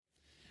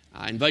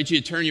I invite you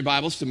to turn your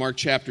Bibles to Mark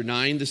chapter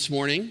 9 this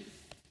morning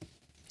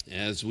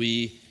as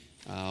we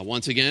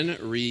once again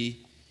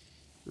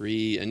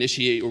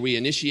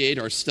initiate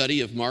our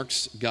study of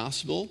Mark's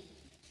Gospel.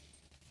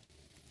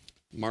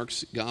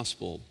 Mark's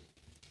Gospel.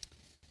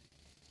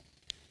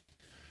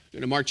 We're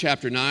going to Mark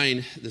chapter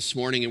 9 this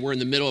morning, and we're in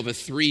the middle of a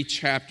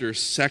 3-chapter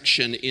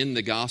section in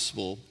the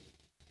Gospel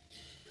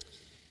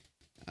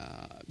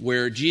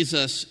where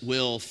Jesus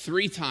will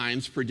 3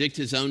 times predict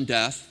his own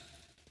death.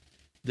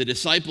 The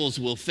disciples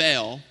will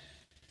fail,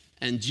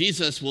 and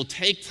Jesus will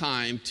take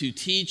time to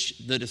teach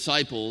the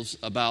disciples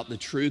about the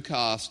true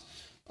cost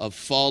of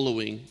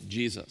following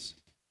Jesus.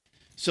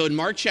 So in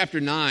Mark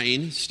chapter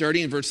 9,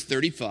 starting in verse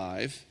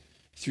 35,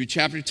 through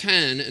chapter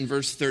 10 and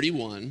verse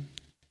 31,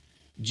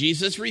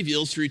 Jesus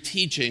reveals through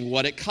teaching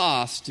what it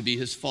costs to be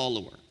his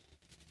follower.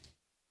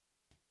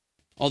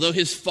 Although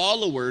his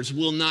followers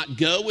will not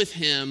go with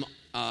him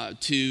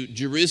to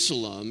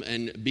Jerusalem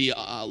and be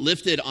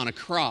lifted on a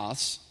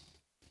cross,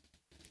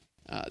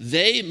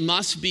 they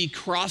must be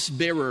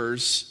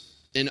cross-bearers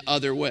in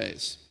other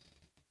ways.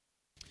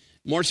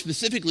 More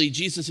specifically,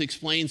 Jesus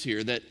explains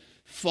here that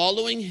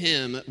following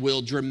him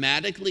will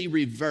dramatically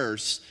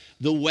reverse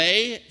the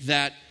way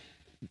that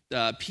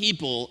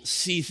people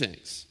see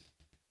things.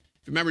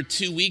 Remember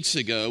 2 weeks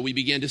ago, we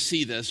began to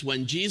see this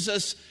when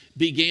Jesus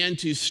began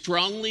to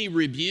strongly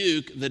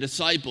rebuke the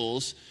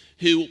disciples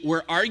who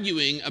were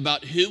arguing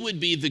about who would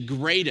be the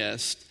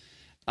greatest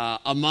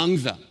among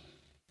them.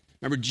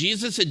 Remember,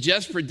 Jesus had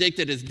just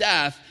predicted his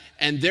death,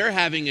 and they're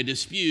having a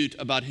dispute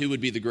about who would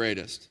be the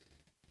greatest.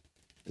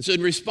 And so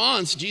in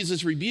response,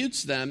 Jesus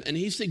rebukes them, and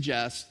he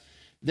suggests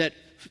that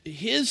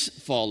his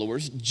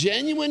followers,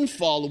 genuine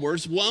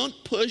followers,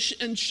 won't push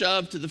and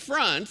shove to the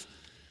front,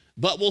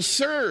 but will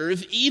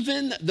serve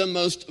even the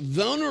most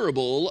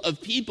vulnerable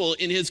of people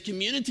in his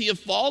community of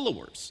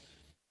followers.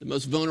 The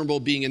most vulnerable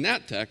being in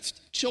that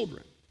text,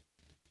 children.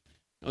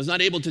 I was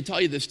not able to tell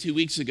you this 2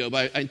 weeks ago,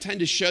 but I intend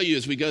to show you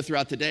as we go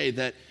throughout the day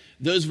that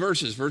those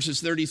verses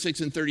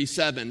 36 and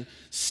 37,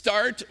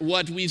 start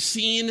what we've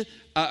seen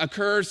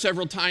occur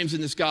several times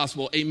in this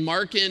gospel, a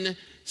Markan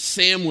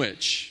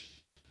sandwich,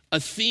 a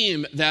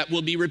theme that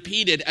will be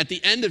repeated at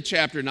the end of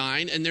chapter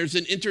 9, and there's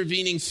an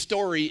intervening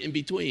story in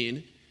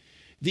between.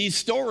 These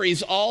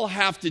stories all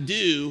have to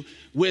do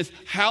with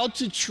how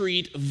to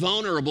treat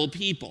vulnerable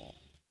people,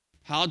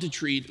 how to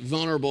treat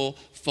vulnerable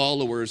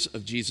followers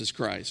of Jesus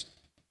Christ.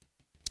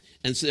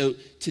 And so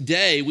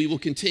today we will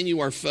continue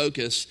our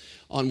focus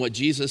on what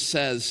Jesus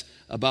says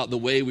about the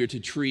way we're to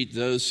treat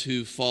those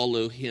who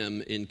follow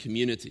him in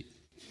community.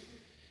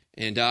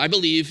 And I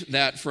believe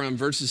that from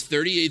verses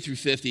 38 through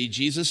 50,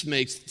 Jesus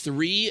makes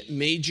 3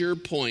 major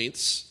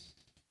points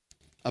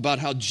about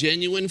how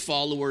genuine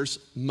followers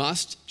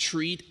must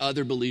treat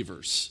other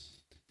believers.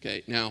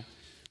 Okay, now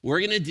we're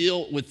going to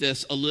deal with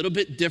this a little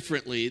bit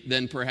differently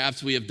than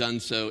perhaps we have done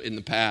so in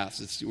the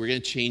past. We're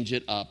going to change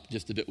it up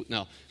just a bit.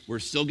 Now, we're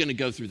still going to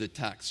go through the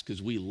text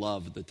because we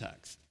love the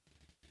text.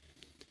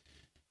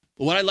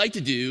 But what I'd like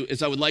to do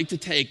is I would like to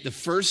take the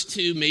first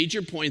 2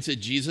 major points that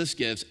Jesus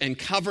gives and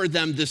cover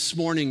them this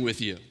morning with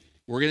you.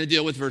 We're going to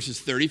deal with verses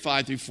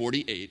 35 through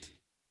 48.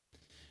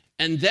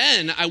 And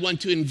then I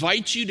want to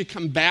invite you to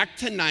come back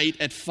tonight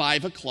at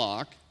 5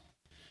 o'clock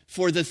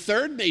for the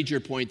third major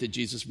point that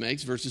Jesus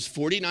makes, verses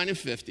 49 and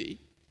 50.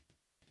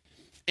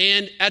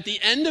 And at the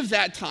end of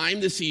that time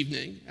this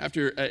evening,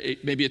 after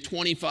maybe a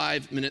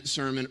 25-minute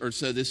sermon or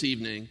so this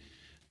evening,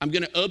 I'm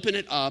going to open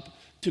it up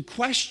to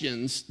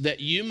questions that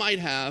you might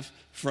have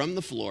from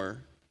the floor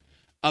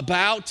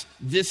about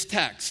this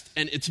text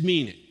and its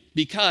meaning.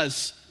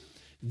 Because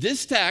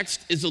this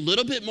text is a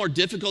little bit more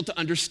difficult to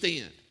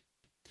understand.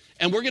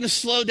 And we're going to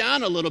slow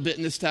down a little bit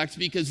in this text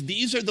because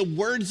these are the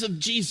words of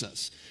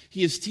Jesus.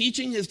 He is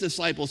teaching his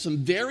disciples some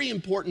very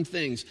important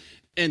things.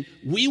 And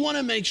we want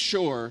to make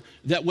sure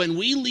that when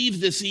we leave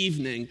this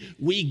evening,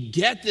 we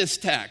get this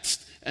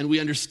text and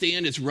we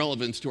understand its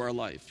relevance to our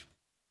life.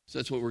 So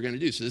that's what we're going to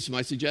do. So this is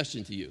my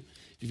suggestion to you.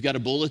 If you've got a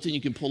bulletin,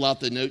 you can pull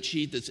out the note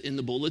sheet that's in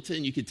the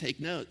bulletin. You can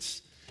take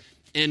notes.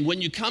 And when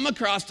you come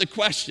across a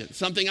question,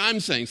 something I'm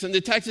saying, something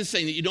the text is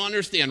saying that you don't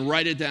understand,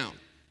 write it down.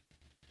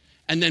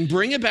 And then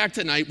bring it back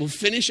tonight. We'll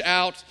finish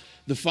out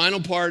the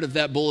final part of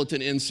that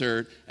bulletin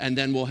insert, and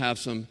then we'll have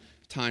some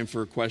time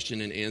for question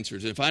and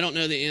answers. And if I don't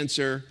know the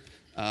answer,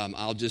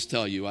 I'll just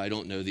tell you I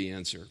don't know the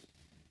answer.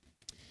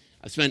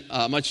 I spent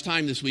much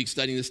time this week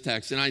studying this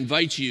text, and I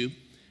invite you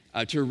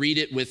to read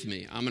it with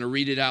me. I'm going to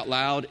read it out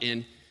loud,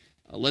 and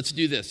let's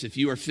do this. If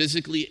you are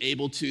physically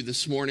able to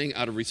this morning,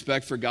 out of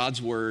respect for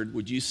God's word,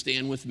 would you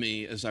stand with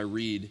me as I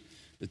read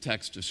the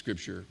text of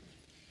Scripture?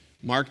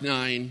 Mark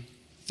 9,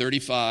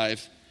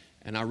 35,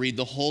 and I'll read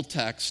the whole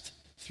text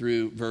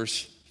through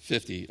verse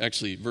 50.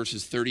 Actually,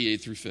 verses 38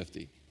 through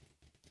 50.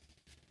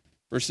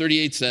 Verse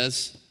 38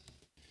 says,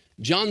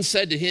 John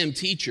said to him,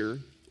 "Teacher,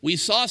 we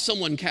saw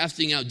someone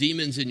casting out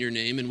demons in your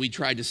name, and we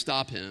tried to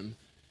stop him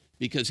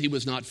because he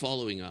was not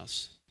following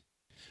us."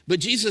 But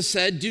Jesus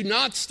said, "Do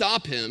not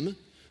stop him,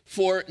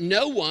 For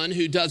no one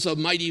who does a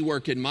mighty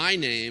work in my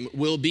name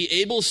will be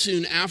able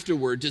soon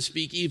afterward to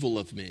speak evil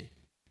of me.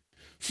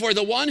 For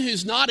the one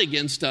who's not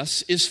against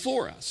us is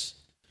for us.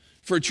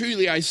 For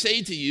truly I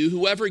say to you,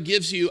 whoever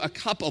gives you a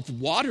cup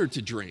of water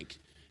to drink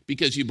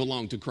because you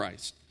belong to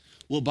Christ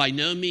will by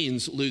no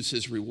means lose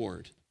his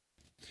reward.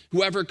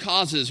 Whoever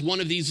causes one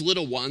of these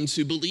little ones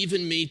who believe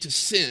in me to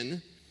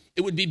sin,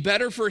 it would be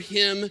better for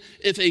him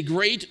if a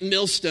great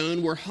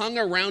millstone were hung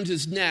around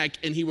his neck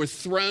and he were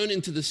thrown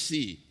into the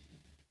sea.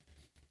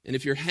 And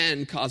if your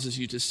hand causes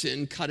you to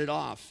sin, cut it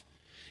off.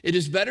 It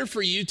is better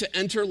for you to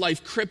enter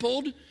life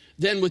crippled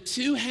than with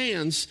 2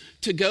 hands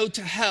to go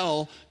to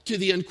hell, to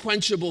the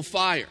unquenchable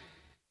fire.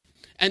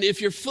 And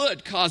if your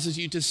foot causes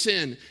you to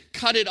sin,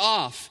 cut it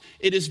off.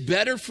 It is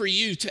better for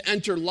you to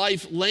enter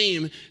life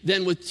lame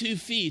than with 2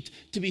 feet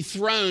to be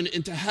thrown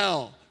into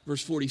hell.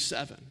 Verse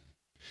 47.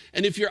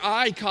 And if your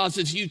eye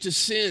causes you to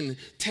sin,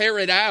 tear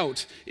it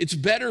out. It's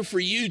better for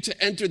you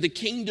to enter the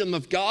kingdom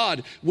of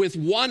God with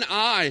 1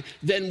 eye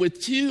than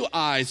with 2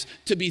 eyes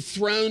to be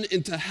thrown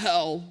into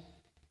hell,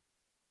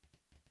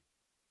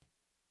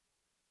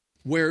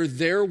 where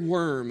their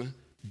worm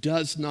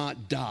does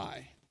not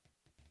die,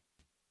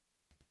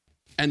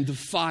 and the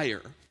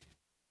fire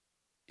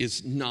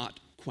is not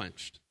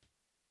quenched.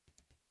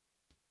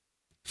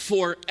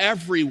 For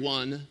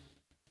everyone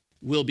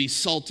will be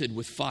salted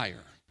with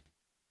fire.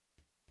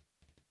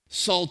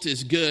 Salt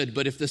is good,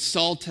 but if the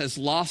salt has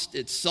lost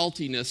its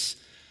saltiness,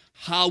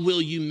 how will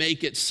you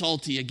make it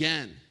salty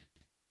again?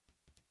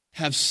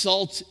 Have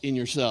salt in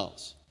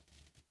yourselves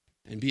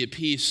and be at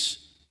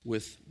peace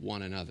with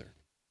one another.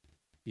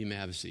 You may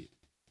have a seat.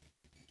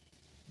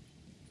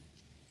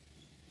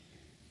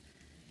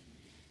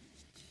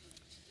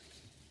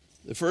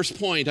 The first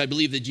point I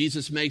believe that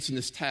Jesus makes in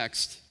this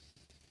text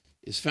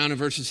is found in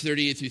verses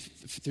 38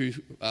 through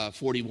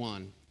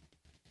 41.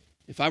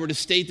 If I were to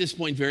state this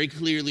point very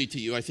clearly to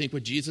you, I think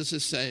what Jesus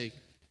is saying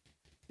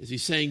is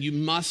he's saying you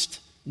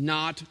must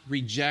not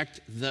reject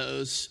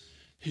those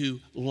who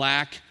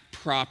lack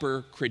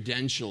proper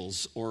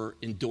credentials or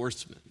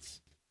endorsements.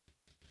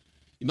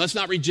 You must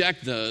not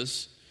reject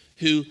those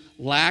who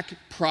lack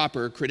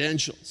proper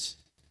credentials.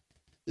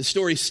 The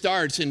story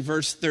starts in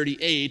verse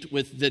 38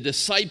 with the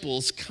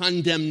disciples'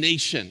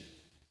 condemnation.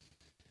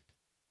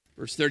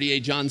 Verse 38,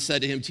 John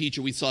said to him,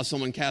 "Teacher, we saw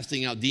someone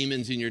casting out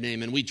demons in your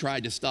name, and we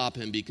tried to stop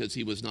him because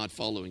he was not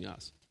following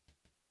us."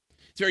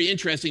 It's very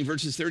interesting.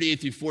 Verses 38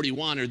 through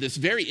 41 are this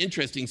very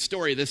interesting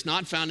story that's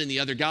not found in the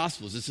other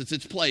Gospels. This is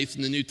its place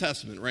in the New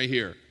Testament right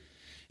here.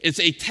 It's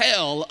a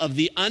tale of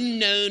the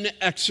unknown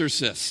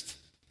exorcist.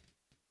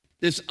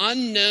 This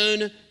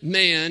unknown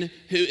man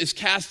who is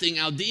casting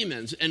out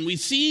demons. And we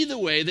see the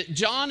way that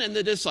John and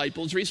the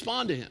disciples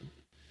respond to him.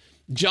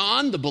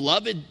 John, the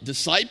beloved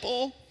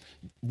disciple,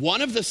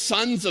 one of the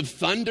sons of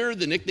thunder,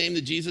 the nickname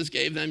that Jesus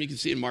gave them, you can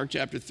see in Mark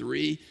chapter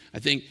 3. I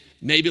think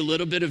maybe a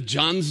little bit of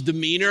John's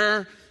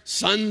demeanor,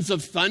 sons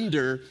of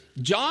thunder.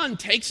 John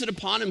takes it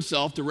upon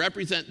himself to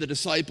represent the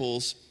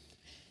disciples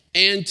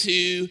and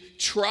to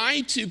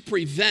try to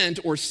prevent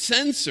or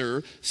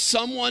censor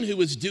someone who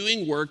was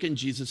doing work in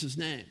Jesus'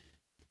 name.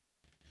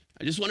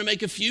 I just want to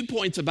make a few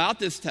points about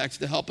this text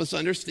to help us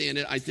understand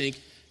it, I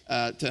think,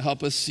 to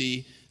help us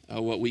see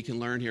what we can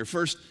learn here.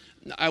 First,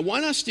 I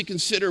want us to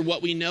consider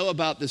what we know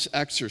about this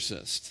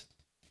exorcist.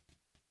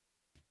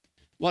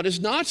 While it is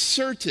not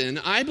certain,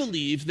 I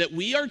believe that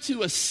we are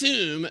to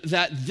assume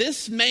that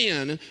this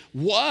man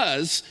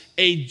was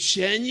a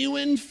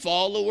genuine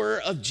follower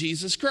of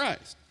Jesus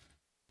Christ.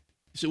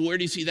 So where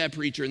do you see that,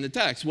 preacher, in the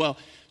text? Well,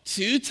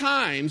 2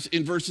 times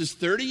in verses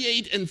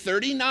 38 and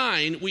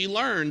 39, we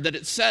learn that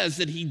it says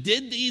that he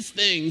did these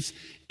things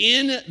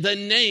in the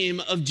name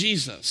of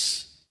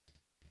Jesus.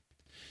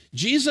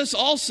 Jesus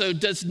also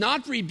does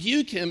not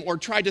rebuke him or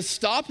try to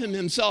stop him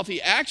himself.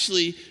 He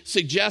actually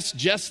suggests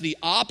just the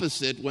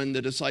opposite when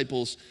the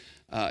disciples,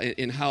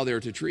 in how they're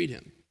to treat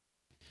him.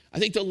 I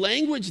think the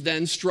language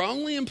then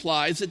strongly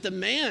implies that the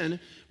man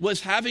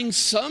was having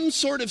some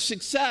sort of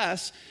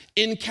success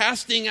in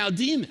casting out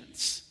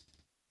demons.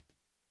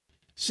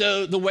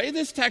 So the way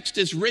this text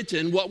is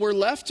written, what we're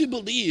left to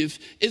believe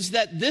is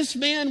that this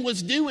man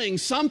was doing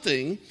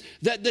something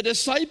that the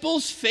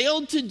disciples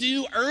failed to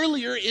do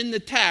earlier in the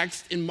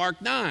text in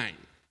Mark 9.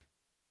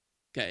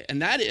 Okay,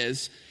 and that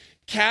is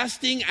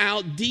casting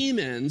out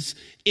demons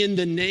in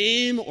the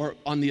name or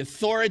on the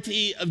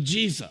authority of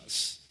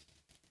Jesus.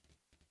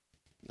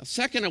 Now,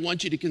 second, I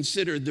want you to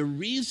consider the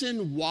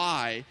reason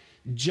why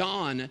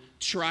John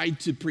tried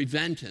to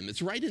prevent him.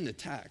 It's right in the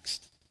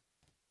text.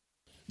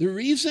 The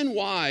reason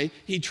why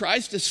he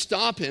tries to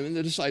stop him and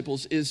the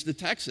disciples is, the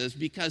text says,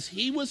 because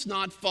he was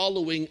not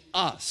following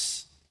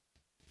us.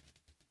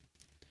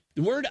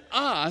 The word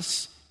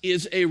us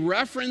is a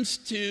reference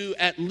to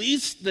at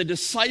least the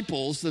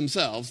disciples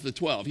themselves, the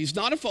 12. He's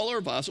not a follower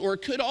of us, or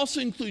it could also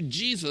include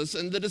Jesus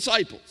and the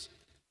disciples.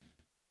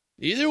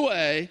 Either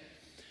way,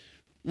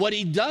 what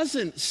he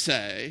doesn't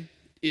say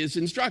is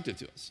instructive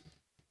to us.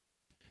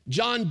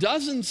 John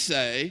doesn't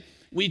say,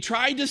 we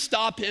tried to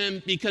stop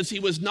him because he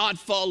was not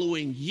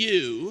following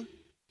you.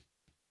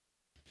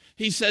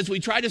 He says we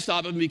try to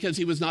stop him because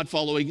he was not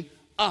following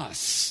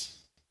us.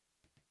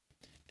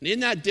 And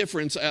in that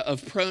difference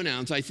of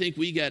pronouns, I think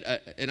we get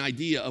an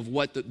idea of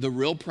what the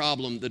real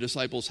problem the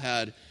disciples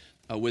had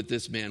with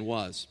this man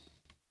was.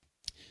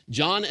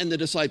 John and the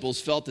disciples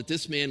felt that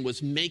this man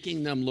was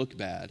making them look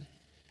bad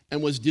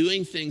and was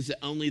doing things that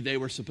only they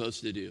were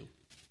supposed to do.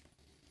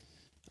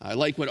 I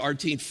like what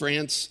Artine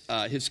France,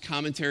 his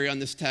commentary on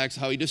this text,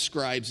 how he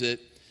describes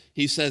it.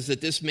 He says that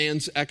this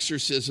man's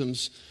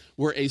exorcisms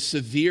were a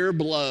severe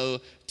blow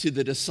to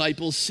the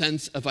disciples'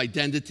 sense of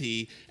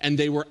identity, and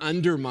they were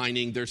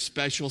undermining their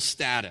special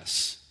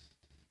status.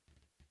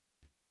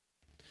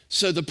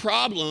 So the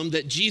problem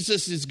that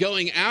Jesus is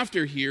going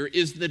after here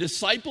is the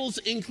disciples'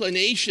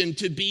 inclination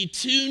to be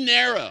too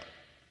narrow.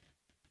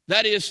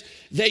 That is,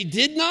 they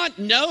did not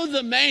know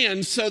the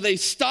man, so they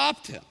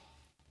stopped him.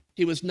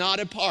 He was not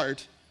a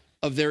part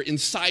of their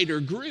insider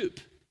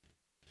group.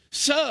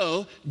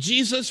 So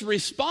Jesus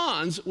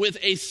responds with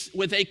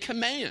a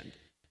command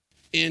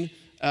in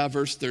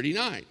verse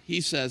 39.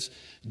 He says,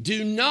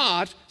 do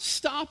not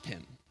stop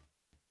him.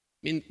 I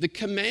mean, the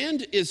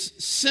command is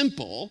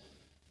simple.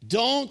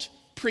 Don't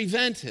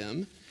prevent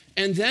him.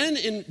 And then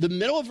in the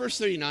middle of verse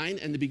 39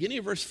 and the beginning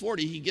of verse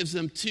 40, he gives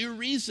them two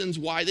reasons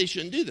why they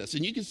shouldn't do this.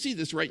 And you can see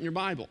this right in your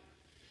Bible.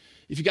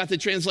 If you got the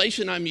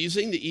translation I'm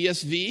using, the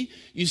ESV,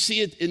 you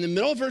see it in the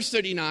middle of verse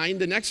 39.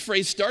 The next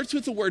phrase starts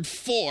with the word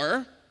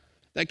for.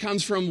 That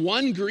comes from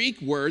one Greek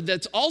word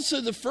that's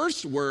also the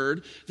first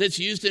word that's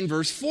used in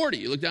verse 40.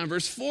 You look down at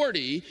verse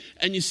 40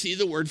 and you see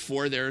the word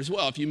for there as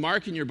well. If you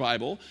mark in your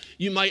Bible,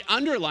 you might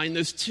underline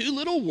those two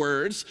little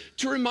words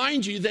to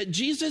remind you that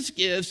Jesus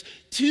gives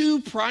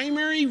two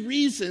primary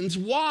reasons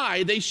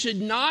why they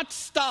should not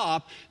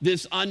stop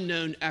this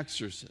unknown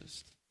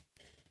exorcist.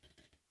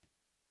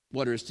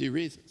 What are his two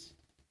reasons?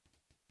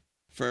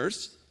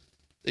 First,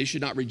 they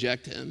should not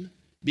reject him,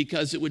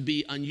 because it would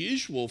be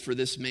unusual for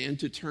this man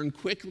to turn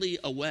quickly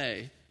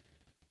away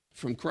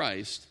from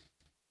Christ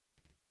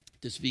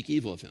to speak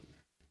evil of him.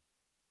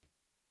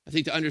 I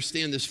think to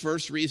understand this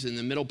first reason,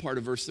 the middle part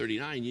of verse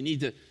 39, you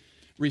need to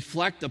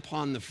reflect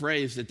upon the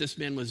phrase that this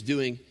man was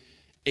doing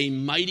a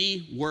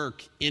mighty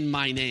work in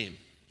my name.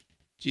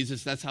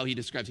 Jesus, that's how he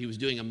describes it. He was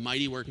doing a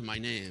mighty work in my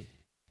name.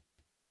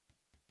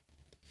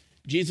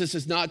 Jesus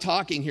is not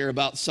talking here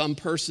about some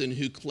person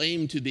who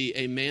claimed to be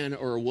a man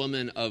or a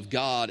woman of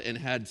God and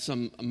had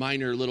some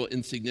minor little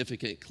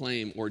insignificant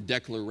claim or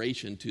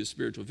declaration to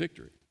spiritual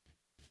victory.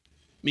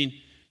 I mean,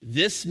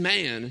 this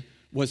man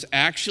was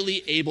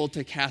actually able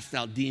to cast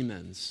out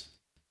demons.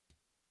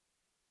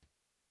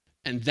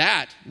 And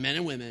that, men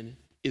and women,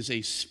 is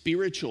a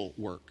spiritual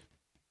work.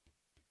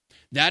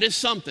 That is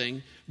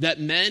something that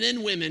men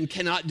and women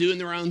cannot do in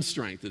their own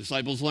strength. The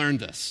disciples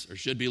learned this, or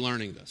should be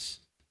learning this.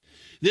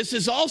 This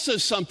is also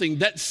something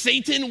that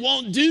Satan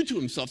won't do to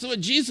himself. That's what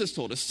Jesus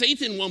told us.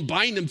 Satan won't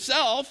bind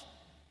himself.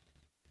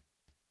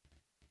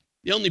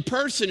 The only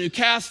person who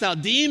casts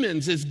out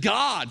demons is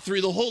God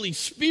through the Holy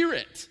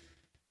Spirit.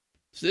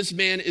 So this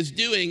man is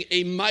doing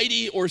a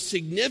mighty or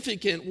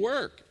significant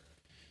work.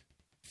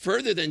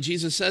 Further than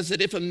Jesus says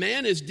that if a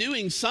man is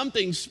doing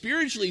something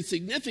spiritually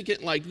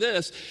significant like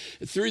this,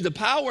 through the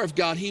power of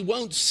God, he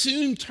won't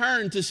soon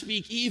turn to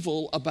speak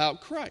evil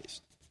about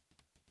Christ.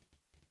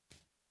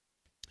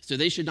 So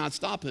they should not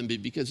stop him,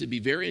 because it'd be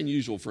very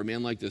unusual for a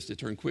man like this to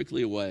turn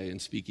quickly away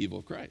and speak evil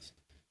of Christ.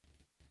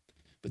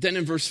 But then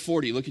in verse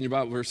 40, look in your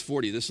Bible, verse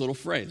 40, this little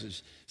phrase,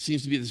 it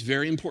seems to be this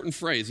very important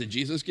phrase that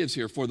Jesus gives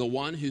here, for the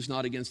one who's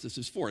not against us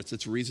is for us.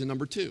 That's reason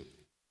number 2.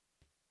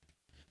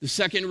 The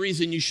second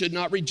reason you should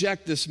not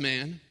reject this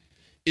man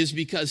is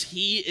because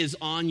he is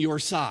on your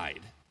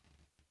side.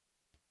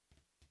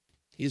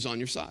 He is on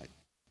your side.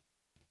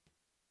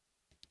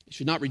 You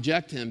should not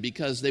reject him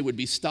because they would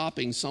be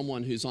stopping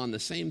someone who's on the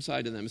same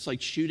side of them. It's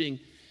like shooting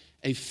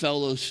a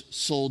fellow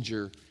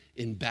soldier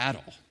in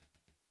battle.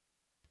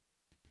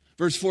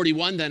 Verse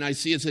 41 then I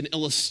see as an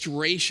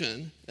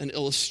illustration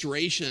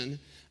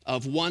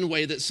of one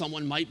way that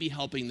someone might be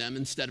helping them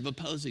instead of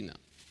opposing them.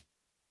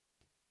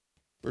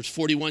 Verse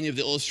 41, you have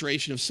the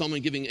illustration of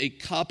someone giving a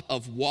cup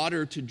of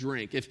water to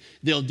drink. If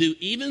they'll do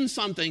even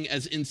something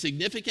as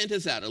insignificant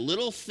as that, a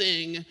little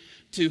thing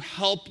to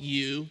help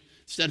you,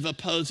 instead of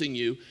opposing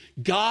you,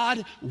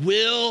 God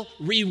will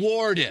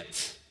reward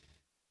it.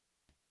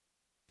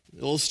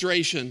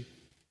 Illustration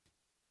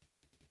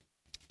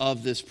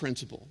of this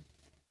principle.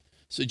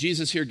 So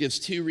Jesus here gives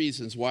two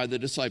reasons why the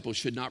disciples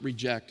should not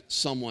reject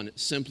someone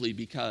simply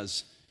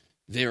because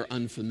they're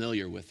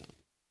unfamiliar with them.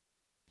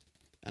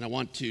 And I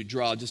want to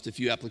draw just a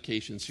few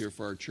applications here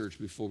for our church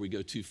before we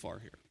go too far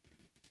here.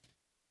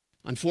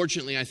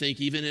 Unfortunately, I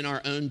think even in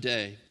our own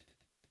day,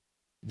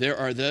 there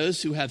are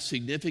those who have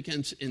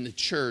significance in the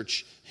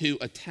church who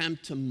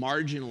attempt to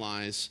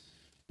marginalize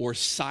or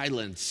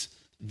silence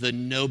the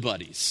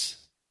nobodies.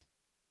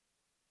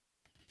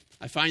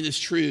 I find this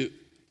true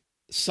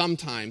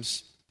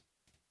sometimes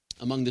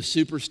among the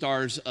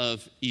superstars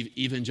of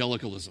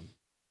evangelicalism.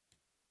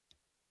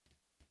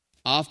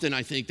 Often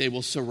I think they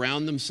will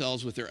surround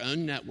themselves with their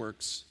own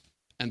networks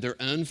and their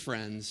own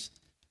friends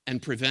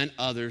and prevent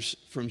others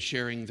from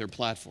sharing their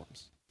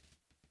platforms.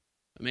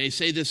 I may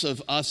say this of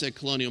us at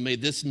Colonial. May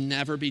this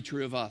never be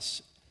true of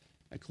us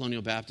at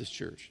Colonial Baptist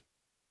Church.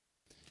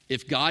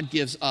 If God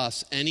gives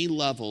us any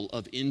level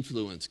of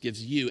influence,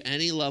 gives you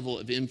any level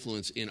of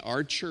influence in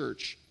our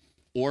church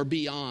or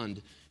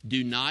beyond,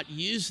 do not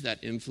use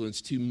that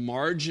influence to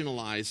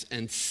marginalize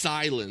and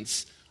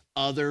silence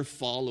other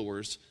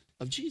followers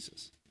of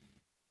Jesus.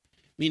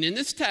 I mean, in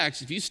this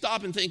text, if you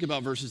stop and think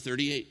about verses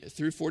 38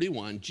 through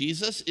 41,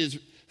 Jesus is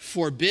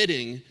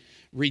forbidding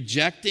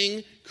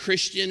rejecting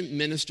Christian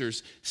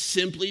ministers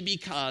simply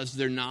because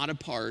they're not a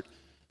part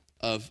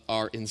of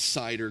our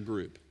insider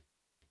group.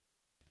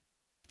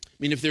 I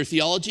mean, if their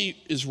theology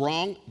is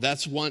wrong,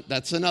 that's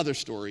another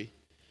story.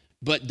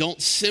 But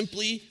don't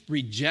simply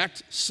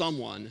reject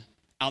someone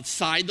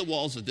outside the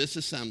walls of this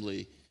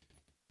assembly,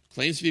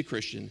 claims to be a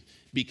Christian,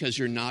 because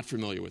you're not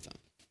familiar with them.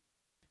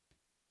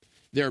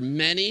 There are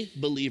many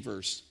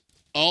believers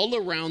all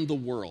around the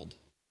world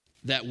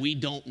that we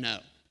don't know,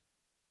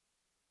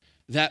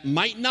 that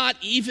might not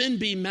even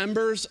be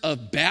members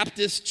of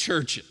Baptist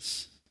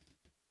churches,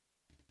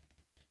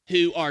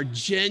 who are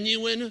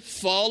genuine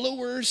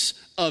followers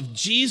of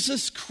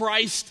Jesus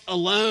Christ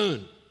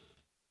alone.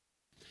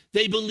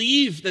 They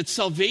believe that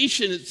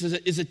salvation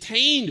is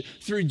attained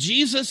through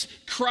Jesus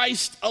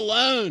Christ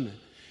alone.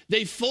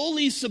 They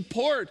fully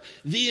support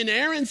the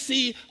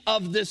inerrancy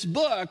of this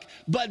book,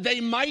 but they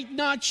might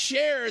not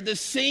share the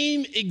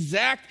same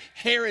exact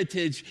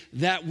heritage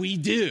that we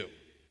do.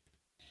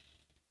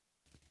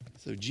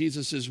 So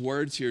Jesus'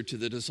 words here to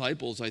the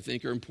disciples, I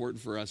think, are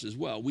important for us as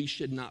well. We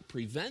should not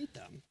prevent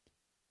them.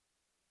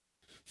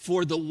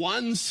 For the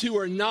ones who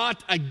are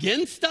not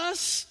against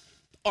us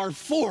are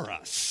for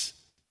us.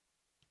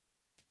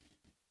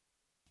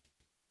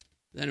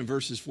 Then in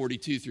verses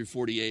 42 through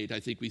 48, I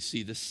think we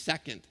see the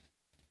second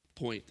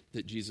point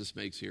that Jesus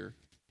makes here.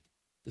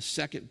 The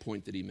second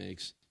point that he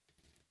makes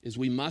is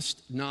we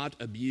must not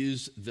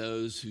abuse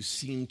those who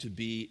seem to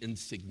be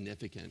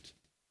insignificant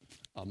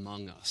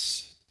among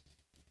us.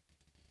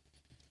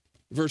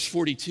 Verse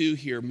 42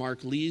 here,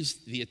 Mark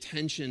leaves the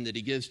attention that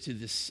he gives to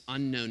this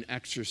unknown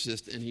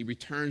exorcist, and he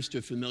returns to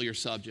a familiar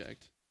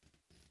subject.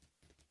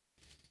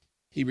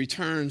 He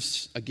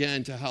returns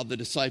again to how the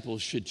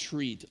disciples should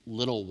treat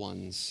little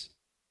ones.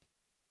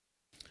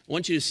 I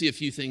want you to see a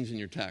few things in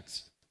your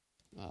text.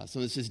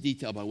 Some of this is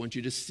detailed, but I want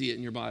you to see it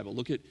in your Bible.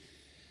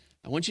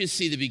 I want you to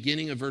see the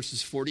beginning of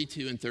verses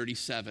 42 and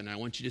 37. I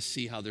want you to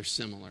see how they're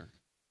similar.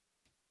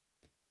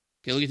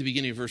 Okay, look at the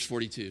beginning of verse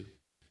 42.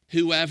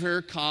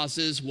 Whoever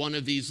causes one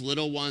of these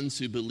little ones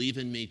who believe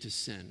in me to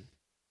sin.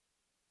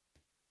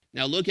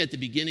 Now look at the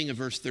beginning of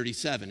verse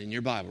 37 in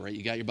your Bible, right?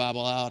 You got your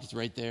Bible out, it's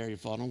right there, you're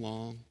following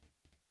along.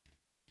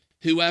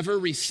 Whoever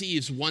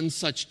receives one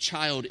such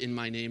child in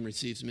my name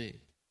receives me.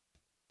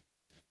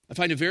 I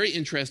find it very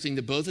interesting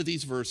that both of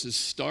these verses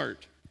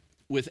start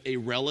with a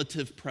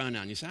relative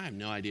pronoun. You say, I have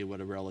no idea what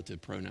a relative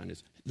pronoun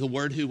is. The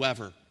word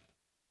whoever.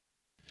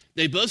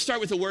 They both start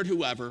with the word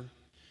whoever.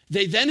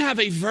 They then have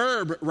a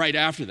verb right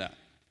after that.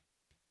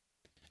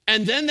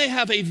 And then they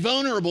have a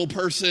vulnerable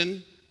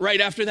person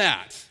right after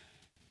that.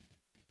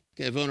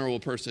 Okay, a vulnerable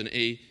person,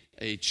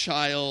 a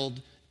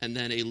child, and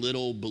then a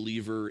little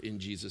believer in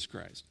Jesus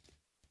Christ.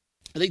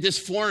 I think this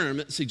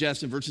form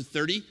suggests in verses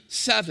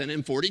 37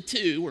 and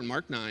 42, or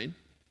Mark 9,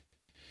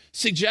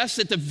 suggests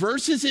that the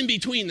verses in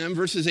between them,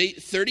 verses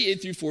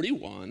 38 through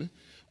 41,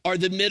 are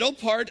the middle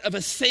part of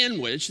a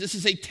sandwich. This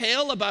is a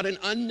tale about an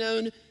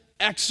unknown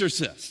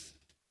exorcist.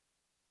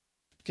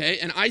 Okay,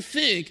 and I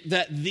think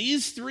that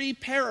these three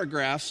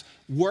paragraphs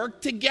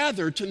work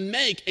together to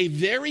make a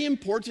very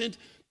important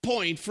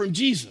point from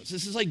Jesus.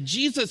 This is like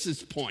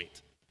Jesus'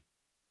 point.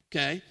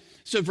 Okay,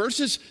 so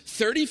verses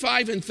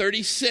 35 and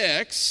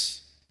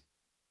 36,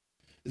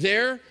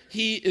 there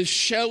he is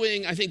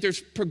showing, I think there's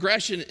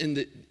progression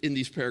in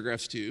these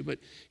paragraphs too, but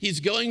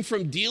he's going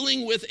from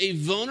dealing with a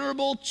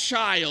vulnerable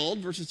child,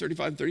 verses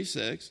 35 and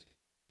 36,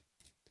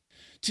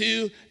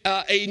 to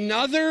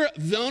another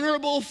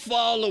vulnerable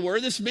follower,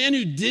 this man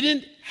who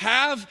didn't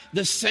have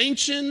the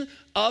sanction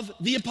of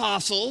the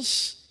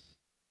apostles,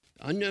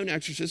 unknown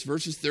exorcist,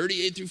 verses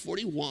 38 through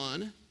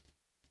 41,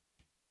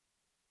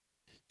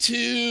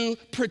 to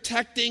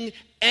protecting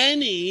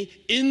any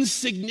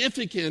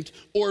insignificant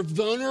or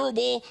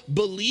vulnerable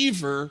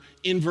believer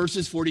in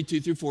verses 42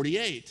 through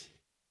 48.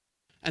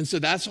 And so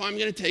that's how I'm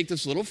going to take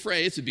this little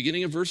phrase, the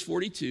beginning of verse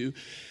 42,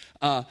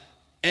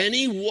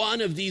 any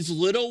one of these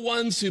little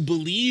ones who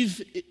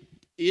believe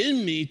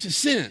in me to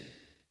sin.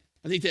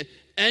 I think that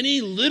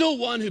any little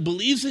one who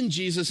believes in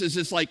Jesus is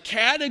this like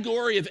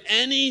category of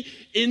any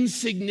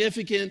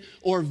insignificant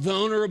or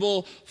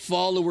vulnerable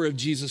follower of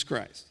Jesus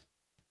Christ.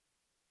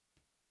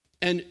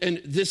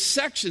 And this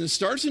section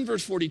starts in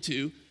verse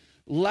 42,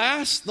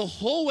 lasts the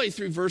whole way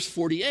through verse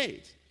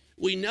 48.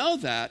 We know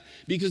that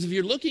because if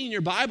you're looking in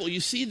your Bible, you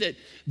see that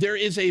there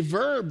is a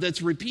verb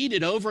that's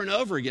repeated over and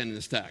over again in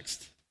this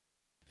text.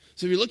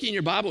 So if you're looking in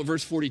your Bible at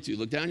verse 42,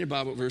 look down your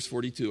Bible at verse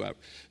 42.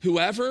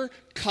 Whoever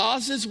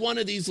causes one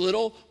of these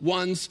little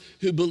ones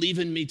who believe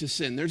in me to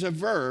sin. There's a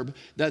verb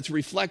that's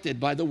reflected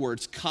by the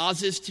words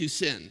causes to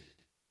sin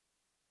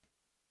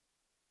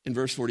in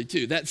verse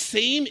 42. That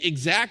same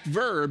exact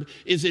verb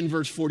is in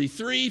verse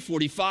 43,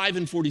 45,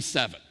 and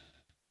 47.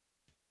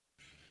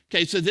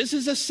 Okay, so this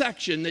is a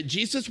section that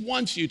Jesus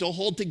wants you to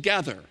hold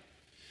together.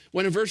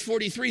 When in verse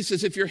 43 it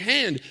says, if your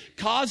hand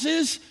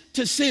causes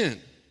to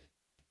sin.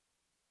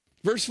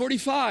 Verse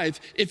 45,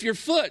 if your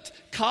foot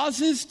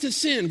causes to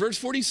sin. Verse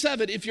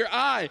 47, if your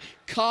eye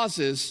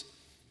causes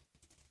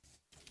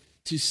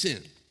to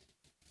sin.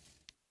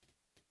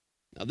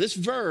 Now this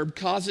verb,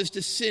 causes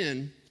to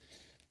sin,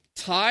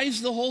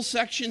 ties the whole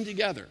section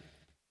together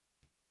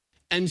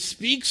and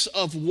speaks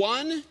of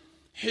one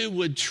who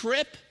would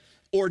trip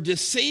or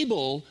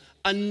disable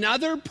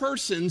another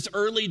person's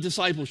early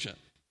discipleship.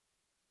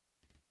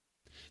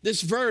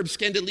 This verb,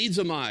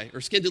 scandalizomai,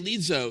 or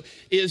scandalizo,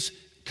 is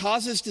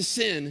causes to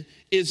sin,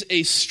 is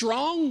a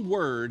strong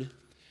word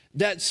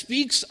that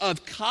speaks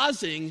of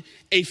causing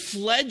a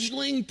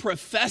fledgling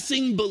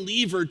professing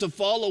believer to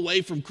fall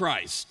away from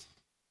Christ.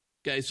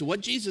 Okay, so what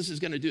Jesus is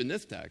going to do in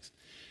this text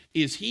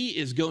is he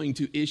is going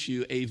to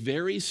issue a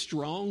very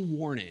strong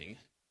warning,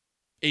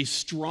 a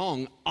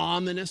strong,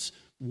 ominous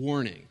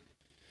warning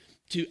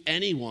to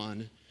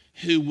anyone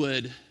who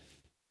would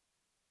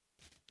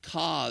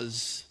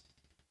cause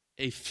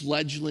a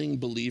fledgling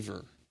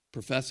believer,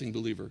 professing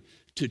believer,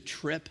 to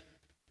trip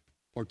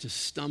or to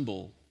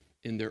stumble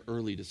in their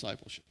early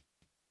discipleship.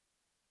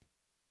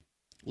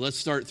 Let's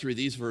start through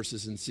these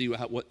verses and see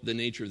what the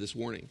nature of this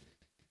warning.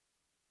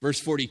 Verse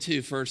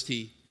 42, first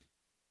he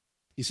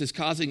says,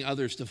 causing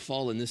others to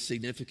fall in this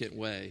significant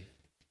way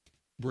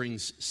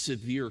brings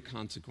severe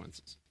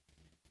consequences.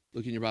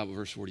 Look in your Bible,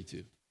 verse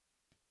 42.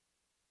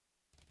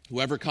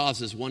 Whoever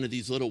causes one of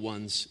these little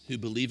ones who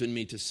believe in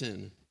me to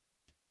sin,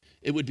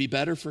 it would be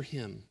better for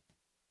him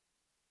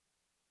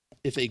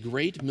if a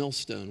great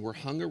millstone were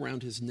hung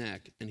around his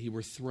neck and he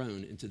were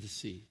thrown into the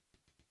sea.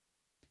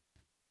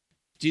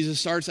 Jesus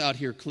starts out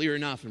here clear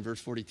enough in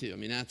verse 42. I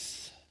mean,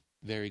 that's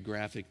a very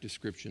graphic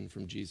description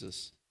from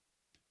Jesus.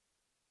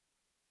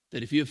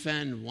 That if you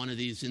offend one of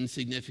these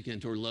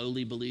insignificant or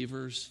lowly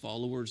believers,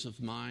 followers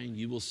of mine,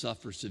 you will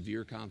suffer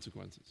severe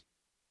consequences.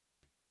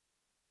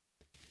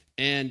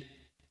 And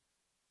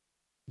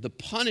the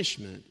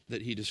punishment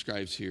that he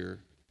describes here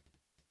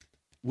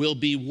will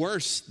be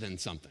worse than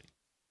something.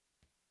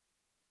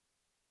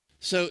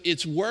 So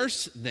it's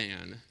worse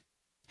than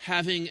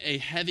having a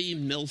heavy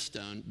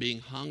millstone being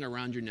hung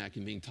around your neck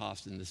and being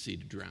tossed in the sea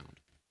to drown.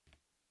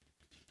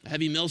 A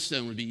heavy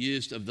millstone would be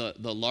used of the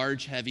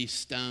large, heavy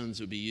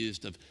stones would be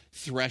used of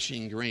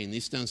threshing grain.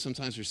 These stones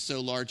sometimes are so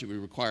large it would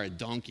require a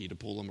donkey to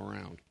pull them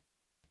around.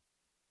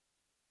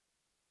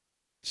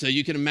 So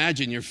you can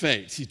imagine your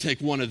fate. You take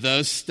one of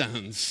those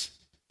stones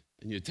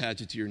and you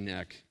attach it to your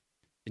neck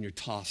and you're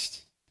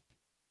tossed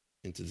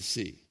into the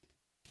sea.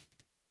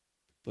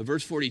 But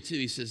verse 42,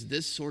 he says,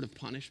 this sort of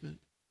punishment,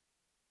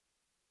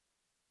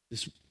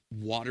 this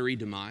watery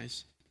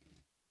demise,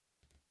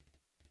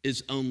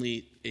 is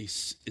only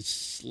is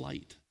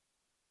slight,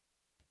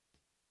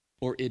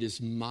 or it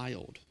is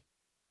mild,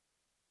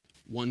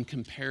 when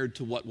compared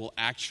to what will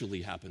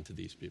actually happen to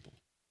these people.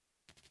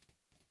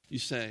 You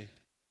say,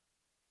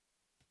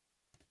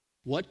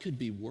 what could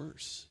be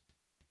worse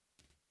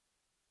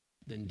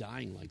than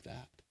dying like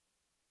that?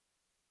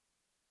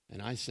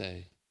 And I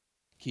say,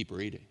 keep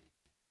reading.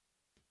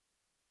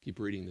 Keep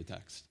reading the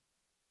text.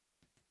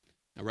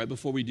 Now, right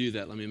before we do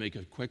that, let me make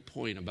a quick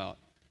point about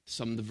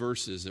some of the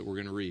verses that we're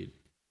going to read.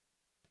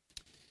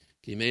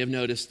 You may have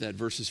noticed that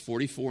verses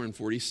 44 and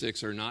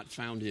 46 are not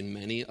found in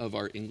many of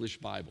our English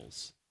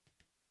Bibles.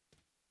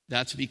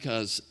 That's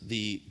because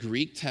the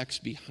Greek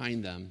text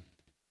behind them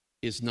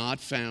is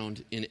not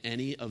found in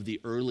any of the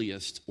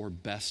earliest or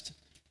best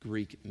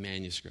Greek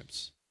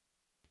manuscripts.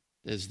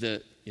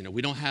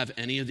 We don't have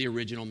any of the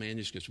original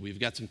manuscripts. We've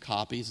got some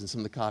copies, and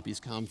some of the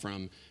copies come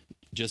from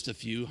just a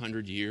few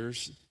hundred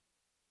years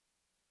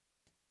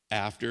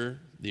after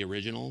the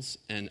originals,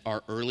 and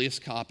our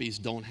earliest copies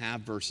don't have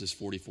verses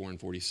 44 and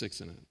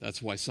 46 in it.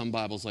 That's why some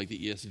Bibles like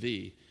the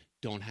ESV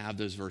don't have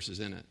those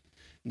verses in it.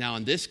 Now,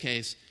 in this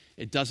case,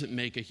 it doesn't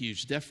make a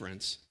huge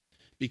difference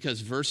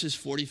because verses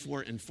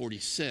 44 and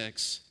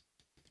 46,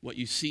 what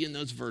you see in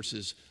those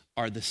verses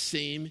are the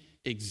same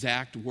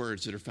exact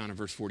words that are found in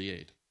verse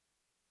 48.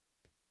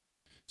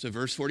 So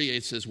verse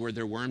 48 says, where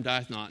their worm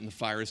dieth not and the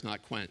fire is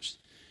not quenched.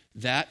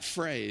 That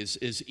phrase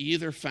is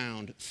either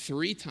found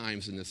 3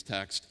 times in this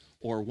text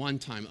or 1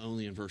 time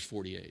only in verse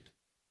 48.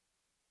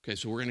 Okay,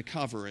 so we're going to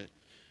cover it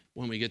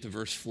when we get to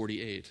verse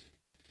 48.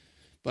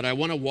 But I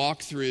want to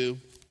walk through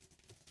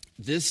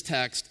this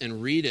text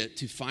and read it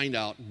to find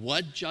out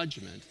what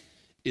judgment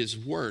is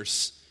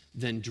worse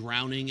than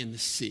drowning in the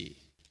sea.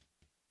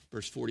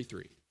 Verse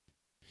 43.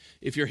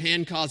 If your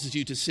hand causes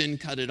you to sin,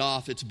 cut it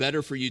off. It's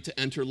better for you to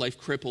enter life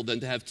crippled than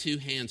to have 2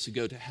 hands to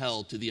go to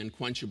hell, to the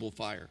unquenchable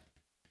fire.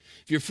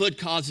 If your foot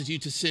causes you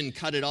to sin,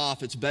 cut it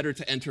off. It's better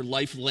to enter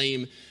life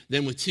lame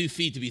than with 2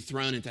 feet to be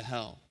thrown into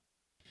hell.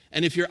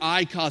 And if your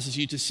eye causes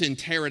you to sin,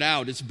 tear it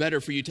out. It's better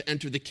for you to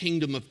enter the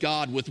kingdom of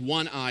God with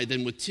 1 eye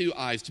than with 2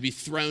 eyes to be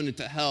thrown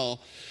into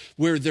hell,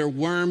 where their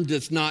worm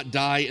does not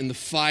die and the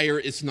fire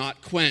is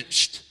not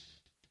quenched.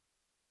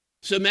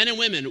 So men and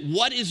women,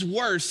 what is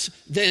worse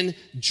than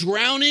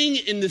drowning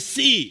in the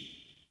sea?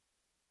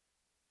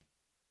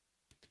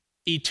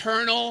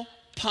 Eternal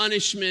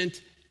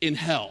punishment in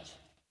hell.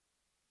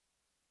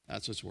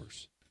 That's what's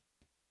worse.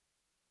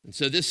 And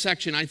so this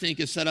section, I think,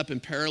 is set up in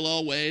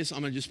parallel ways.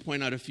 I'm going to just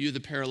point out a few of the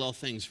parallel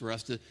things for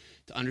us to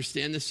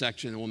understand this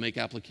section, and we'll make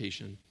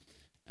application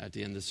at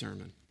the end of the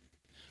sermon.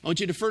 I want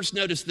you to first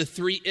notice the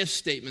 3 if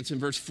statements in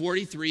verse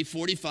 43,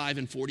 45,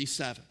 and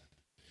 47.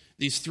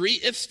 These 3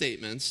 if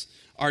statements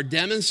are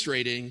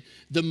demonstrating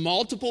the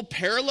multiple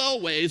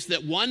parallel ways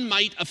that one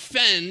might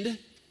offend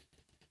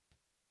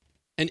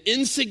an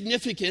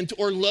insignificant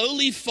or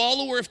lowly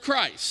follower of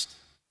Christ.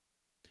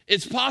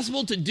 It's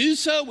possible to do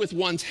so with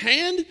one's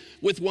hand,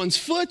 with one's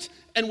foot,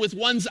 and with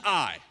one's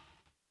eye.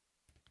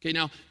 Okay,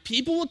 now,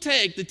 people will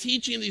take the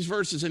teaching of these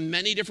verses in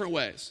many different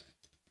ways.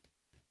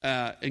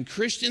 And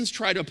Christians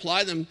try to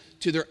apply them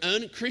to their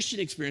own Christian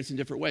experience in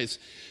different ways.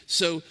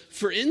 So,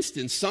 for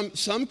instance,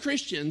 some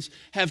Christians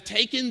have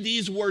taken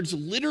these words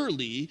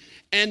literally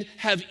and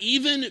have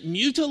even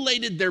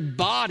mutilated their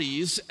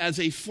bodies as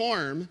a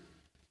form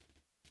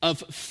of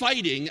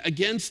fighting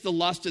against the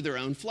lust of their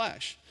own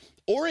flesh.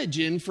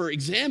 Origen, for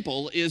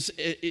example,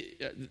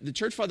 the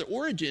church father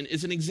Origen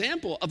is an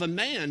example of a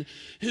man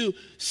who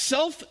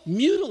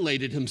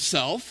self-mutilated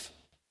himself,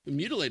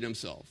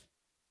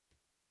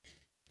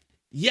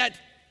 yet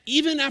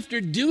even after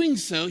doing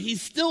so, he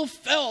still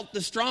felt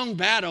the strong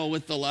battle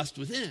with the lust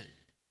within.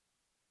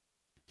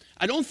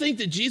 I don't think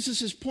that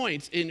Jesus'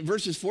 point in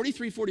verses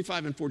 43,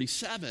 45, and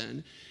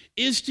 47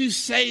 is to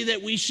say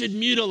that we should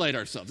mutilate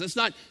ourselves. That's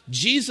not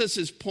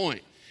Jesus'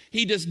 point.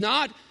 He does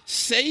not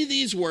say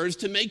these words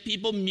to make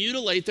people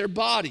mutilate their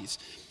bodies.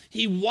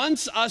 He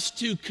wants us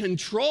to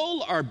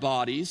control our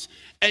bodies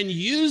and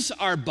use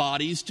our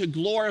bodies to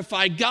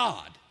glorify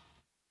God.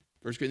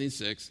 1 Corinthians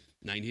 6,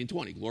 19 and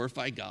 20.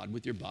 Glorify God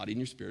with your body and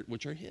your spirit,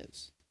 which are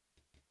his.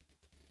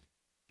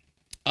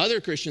 Other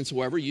Christians,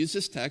 however, use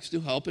this text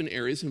to help in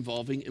areas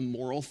involving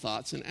immoral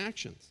thoughts and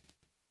actions.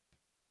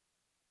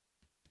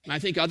 And I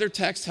think other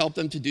texts help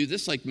them to do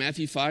this, like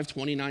Matthew 5,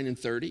 29 and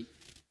 30.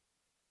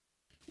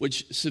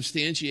 Which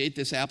substantiate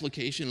this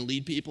application and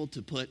lead people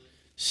to put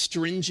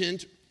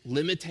stringent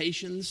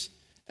limitations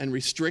and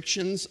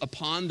restrictions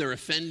upon their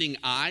offending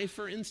eye,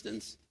 for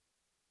instance.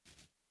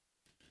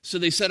 So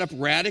they set up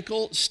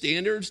radical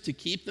standards to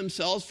keep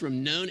themselves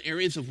from known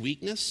areas of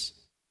weakness.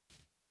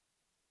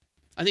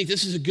 I think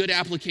this is a good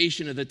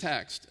application of the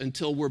text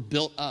until we're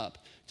built up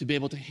to be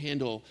able to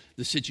handle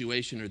the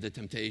situation or the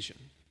temptation.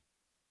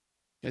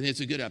 I think it's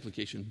a good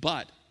application,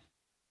 but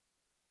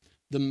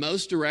the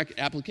most direct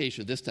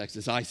application of this text,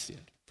 as I see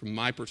it, from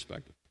my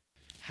perspective,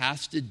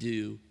 has to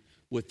do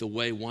with the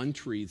way one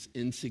treats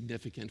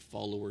insignificant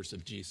followers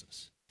of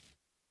Jesus.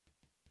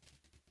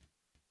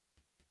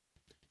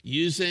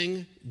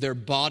 Using their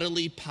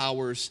bodily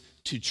powers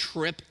to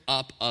trip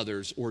up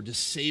others or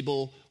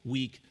disable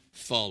weak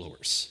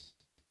followers.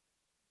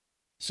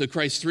 So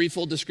Christ's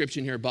threefold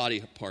description here,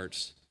 body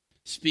parts,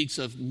 speaks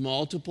of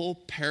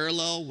multiple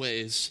parallel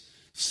ways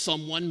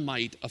someone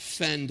might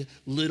offend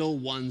little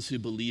ones who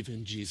believe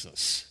in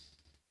Jesus.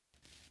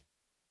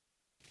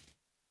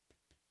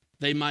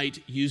 They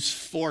might use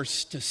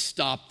force to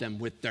stop them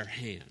with their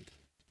hand.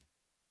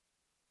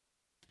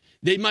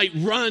 They might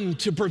run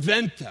to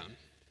prevent them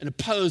and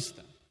oppose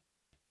them.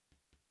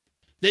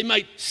 They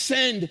might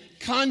send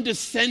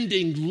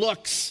condescending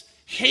looks,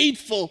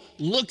 hateful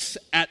looks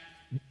at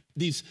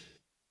these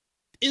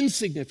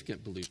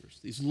insignificant believers,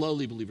 these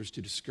lowly believers,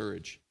 to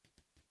discourage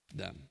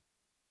them.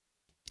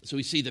 So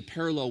we see the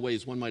parallel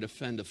ways one might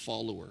offend a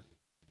follower.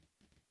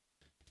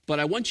 But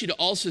I want you to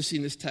also see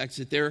in this text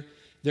that there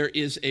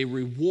is a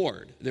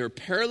reward. There are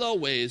parallel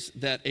ways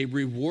that a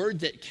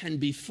reward that can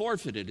be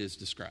forfeited is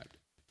described.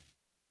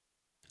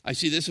 I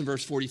see this in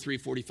verse 43,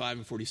 45,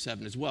 and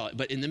 47 as well,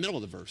 but in the middle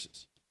of the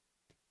verses.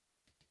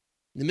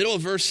 In the middle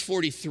of verse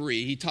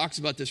 43, he talks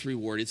about this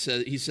reward. He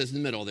says in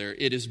the middle there,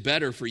 it is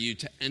better for you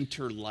to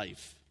enter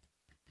life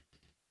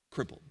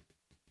crippled.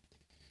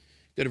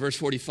 Go to verse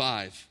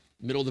 45.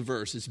 Middle of the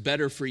verse, it's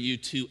better for you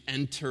to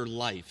enter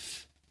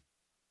life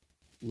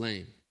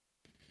lame.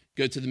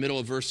 Go to the middle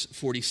of verse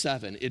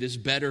 47. It is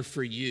better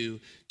for you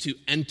to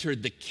enter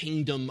the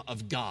kingdom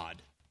of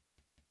God.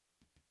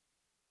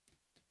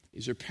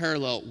 These are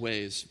parallel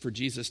ways for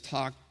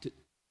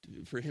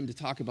for him to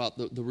talk about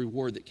the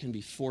reward that can be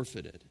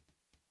forfeited.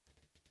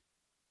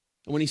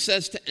 And when he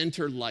says to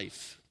enter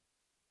life,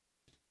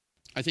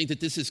 I think that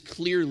this is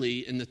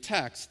clearly in the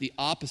text the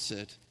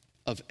opposite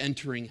of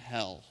entering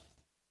hell.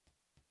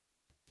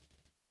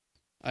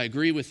 I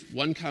agree with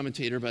one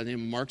commentator by the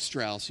name of Mark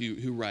Strauss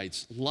who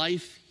writes,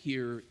 life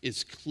here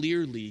is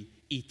clearly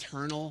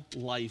eternal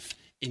life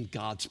in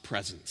God's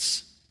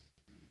presence.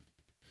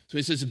 So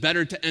he says it's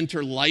better to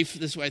enter life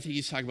this way. I think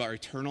he's talking about our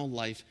eternal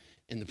life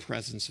in the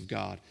presence of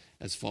God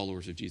as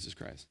followers of Jesus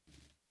Christ.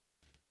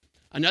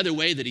 Another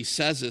way that he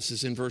says this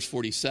is in verse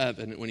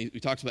 47 when he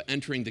talks about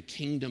entering the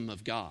kingdom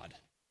of God.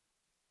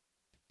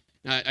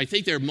 Now, I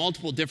think there are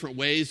multiple different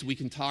ways we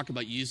can talk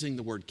about using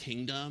the word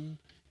kingdom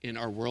in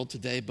our world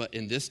today, but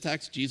in this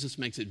text, Jesus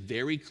makes it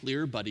very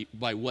clear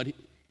by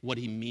what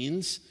he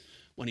means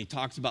when he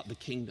talks about the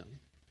kingdom.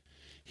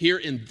 Here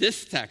in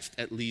this text,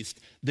 at least,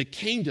 the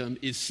kingdom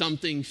is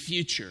something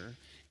future.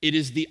 It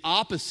is the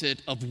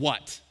opposite of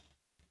what?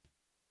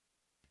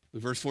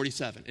 Verse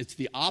 47, it's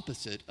the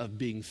opposite of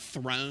being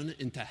thrown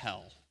into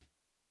hell.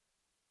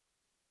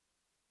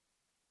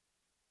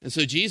 And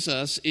so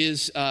Jesus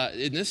is,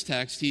 in this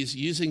text, he's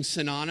using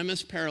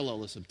synonymous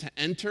parallelism. To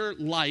enter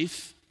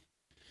life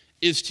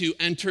is to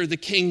enter the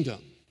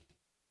kingdom.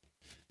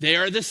 They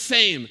are the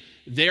same.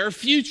 They're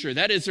future.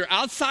 That is, they're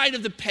outside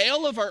of the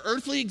pale of our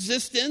earthly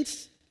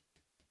existence.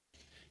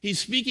 He's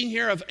speaking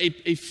here of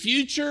a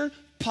future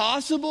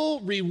possible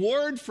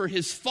reward for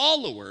his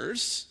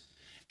followers,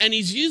 and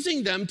he's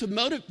using them to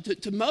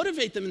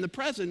motivate them in the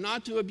present,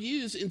 not to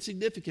abuse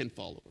insignificant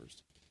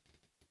followers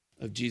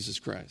of Jesus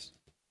Christ.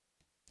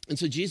 And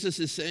so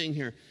Jesus is saying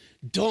here,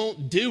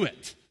 don't do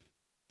it.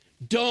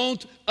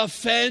 Don't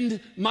offend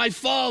my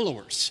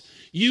followers.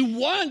 You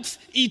want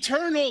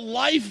eternal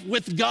life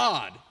with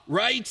God,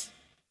 right?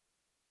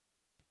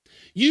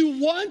 You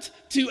want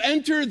to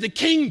enter the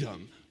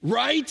kingdom,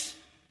 right?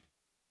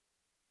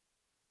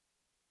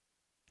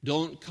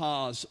 Don't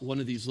cause one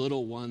of these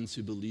little ones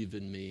who believe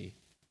in me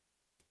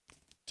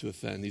to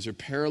offend. These are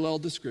parallel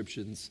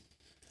descriptions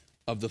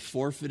of the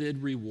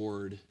forfeited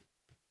reward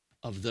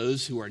of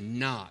those who are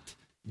not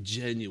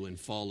genuine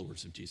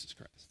followers of Jesus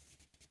Christ.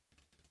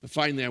 But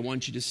finally, I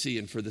want you to see,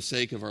 and for the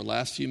sake of our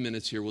last few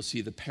minutes here, we'll see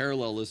the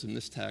parallelism in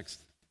this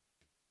text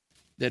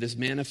that is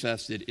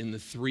manifested in the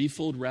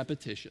threefold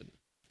repetition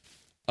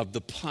of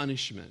the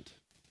punishment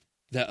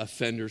that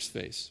offenders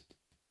face.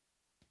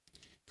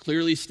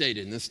 Clearly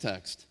stated in this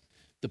text,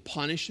 the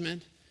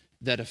punishment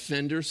that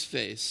offenders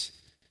face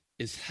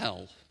is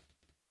hell.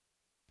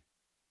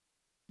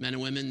 Men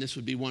and women, this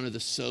would be one of the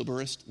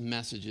soberest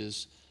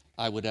messages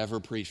I would ever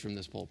preach from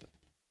this pulpit.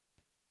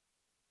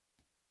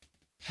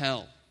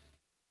 Hell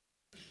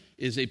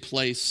is a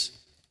place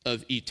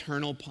of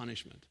eternal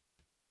punishment,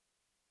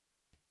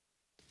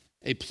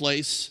 a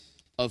place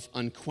of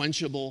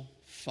unquenchable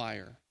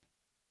fire.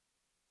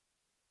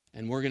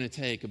 And we're going to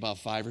take about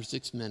 5 or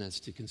 6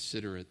 minutes to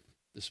consider it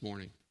this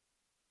morning.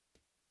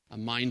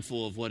 I'm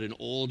mindful of what an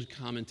old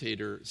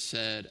commentator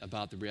said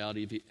about the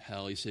reality of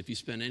hell. He said, if you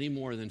spend any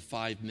more than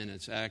 5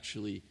 minutes,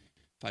 actually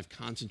 5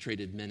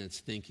 concentrated minutes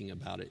thinking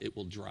about it, it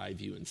will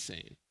drive you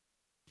insane.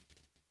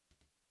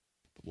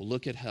 But we'll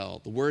look at hell.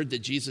 The word that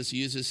Jesus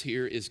uses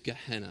here is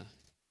Gehenna,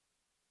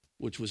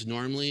 which was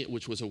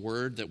a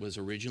word that was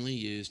originally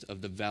used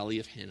of the Valley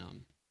of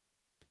Hinnom.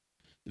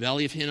 The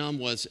Valley of Hinnom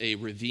was a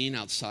ravine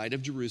outside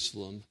of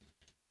Jerusalem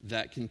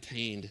that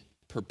contained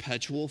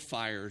perpetual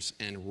fires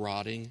and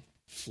rotting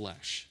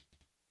flesh.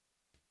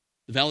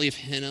 The Valley of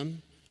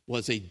Hinnom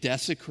was a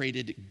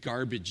desecrated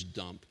garbage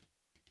dump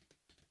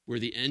where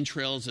the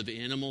entrails of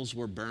animals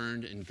were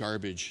burned and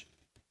garbage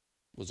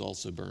was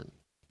also burned.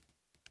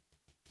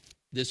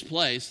 This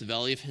place, the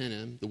Valley of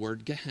Hinnom, the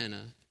word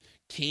Gehenna,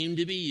 came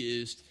to be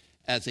used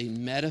as a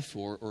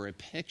metaphor or a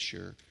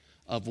picture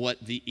of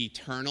what the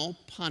eternal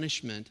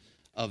punishment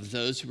of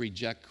those who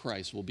reject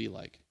Christ will be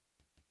like.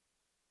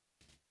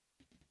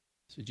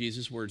 So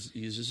Jesus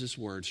uses this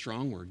word,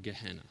 strong word,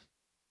 Gehenna.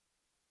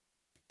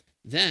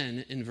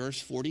 Then in verse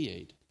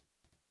 48,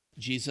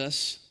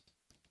 Jesus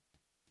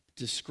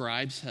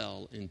describes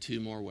hell in 2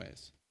 more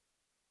ways.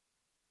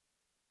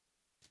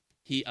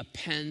 He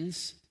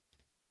appends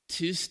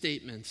 2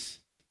 statements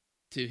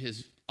to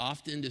his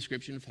often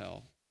description of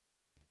hell,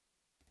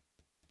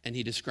 and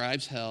he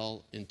describes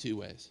hell in 2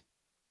 ways.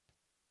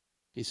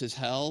 He says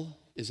hell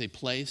is a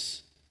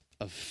place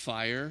of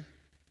fire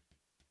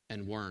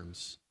and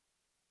worms.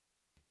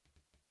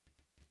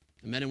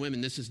 And men and women,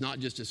 this is not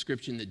just a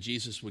description that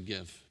Jesus would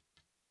give.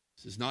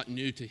 This is not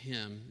new to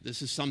him.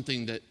 This is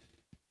something that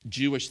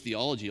Jewish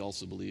theology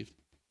also believed.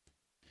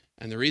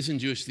 And the reason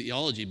Jewish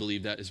theology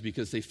believed that is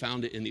because they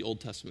found it in the Old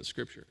Testament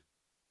scripture.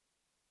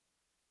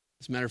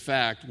 As a matter of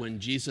fact, when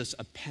Jesus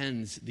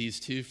appends these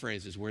 2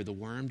 phrases, where the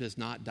worm does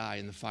not die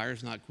and the fire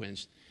is not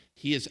quenched,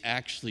 he is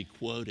actually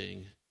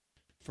quoting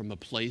from a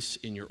place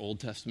in your Old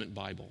Testament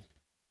Bible.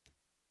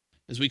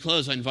 As we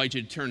close, I invite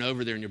you to turn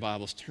over there in your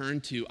Bibles.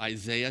 Turn to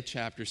Isaiah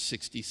chapter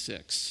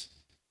 66.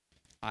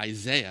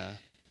 Isaiah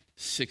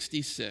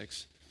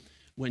 66.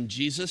 When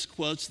Jesus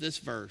quotes this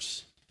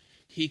verse,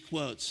 he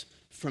quotes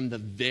from the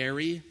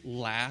very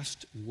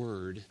last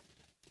verse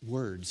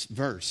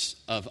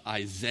of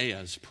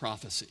Isaiah's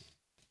prophecy.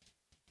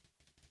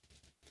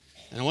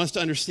 And I want us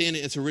to understand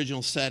its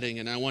original setting,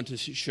 and I want to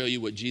show you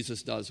what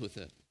Jesus does with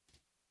it.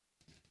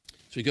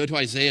 So we go to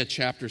Isaiah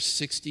chapter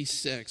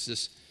 66,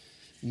 this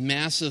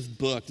massive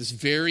book, this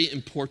very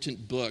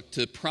important book,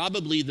 to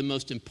probably the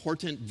most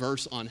important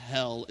verse on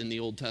hell in the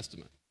Old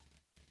Testament.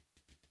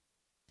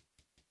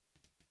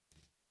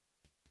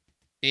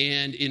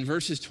 And in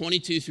verses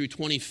 22 through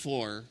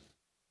 24,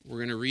 we're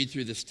going to read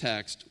through this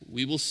text.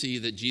 We will see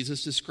that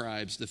Jesus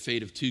describes the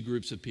fate of two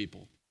groups of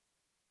people: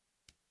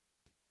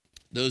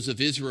 those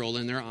of Israel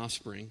and their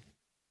offspring,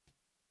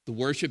 the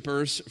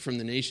worshipers from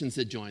the nations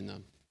that join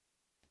them.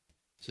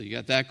 So you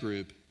got that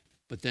group,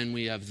 but then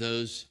we have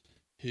those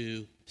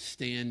who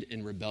stand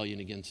in rebellion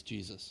against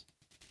Jesus,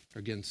 or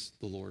against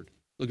the Lord.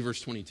 Look at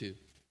verse 22.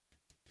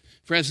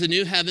 For as the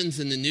new heavens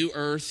and the new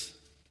earth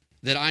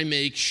that I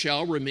make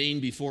shall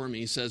remain before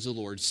me, says the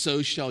Lord,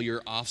 so shall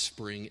your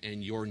offspring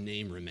and your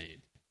name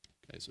remain.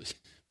 Okay, so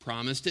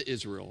promise to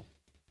Israel,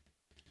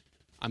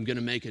 I'm going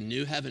to make a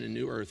new heaven and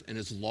new earth, and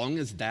as long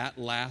as that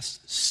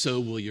lasts, so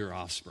will your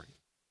offspring.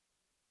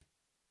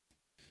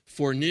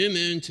 For new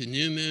moon to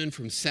new moon,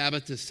 from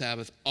Sabbath to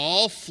Sabbath,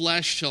 all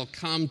flesh shall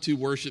come to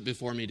worship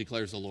before me,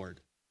 declares the Lord.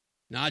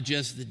 Not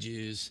just the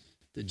Jews,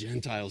 the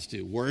Gentiles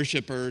too.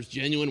 Worshipers,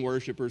 genuine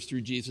worshipers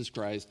through Jesus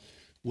Christ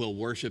will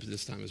worship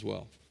this time as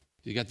well.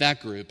 You got that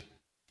group,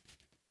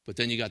 but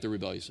then you got the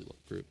rebellious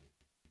group.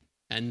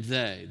 And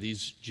they,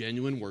 these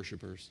genuine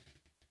worshipers,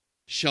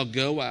 shall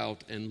go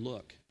out and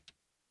look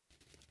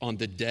on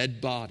the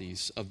dead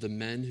bodies of the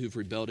men who've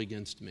rebelled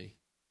against me.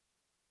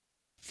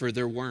 For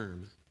their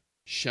worm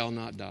shall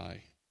not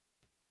die,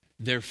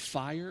 their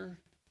fire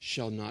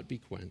shall not be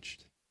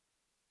quenched,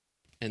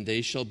 and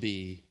they shall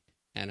be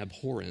an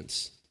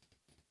abhorrence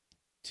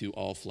to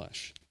all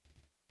flesh.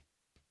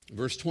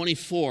 Verse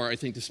 24, I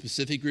think the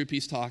specific group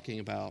he's talking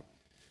about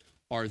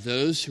are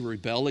those who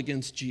rebel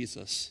against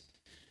Jesus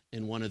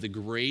in one of the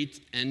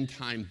great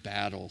end-time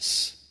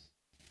battles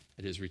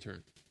at his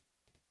return.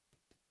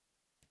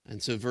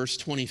 And so verse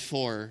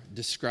 24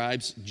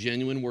 describes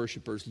genuine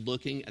worshipers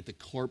looking at the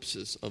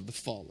corpses of the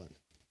fallen.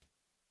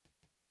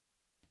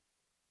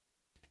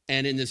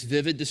 And in this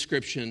vivid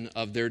description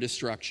of their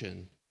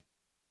destruction,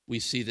 we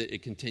see that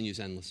it continues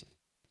endlessly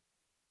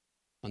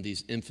on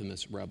these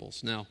infamous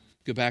rebels. Now,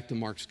 go back to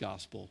Mark's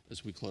gospel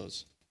as we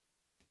close.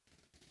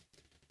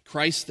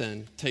 Christ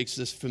then takes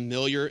this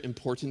familiar,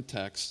 important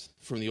text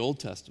from the Old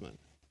Testament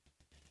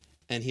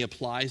and he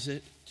applies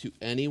it to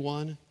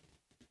anyone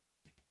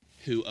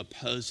who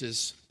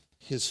opposes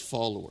his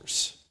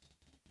followers.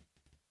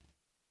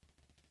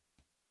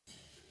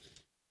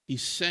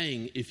 He's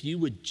saying, if you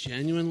would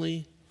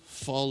genuinely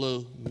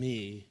follow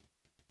me,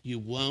 you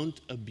won't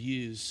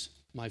abuse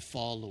my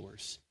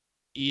followers,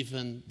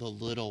 even the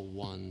little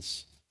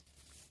ones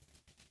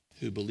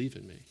who believe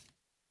in me.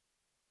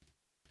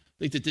 I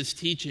think that this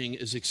teaching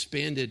is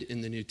expanded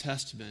in the New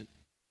Testament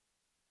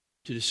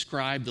to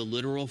describe the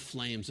literal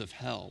flames of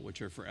hell,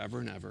 which are forever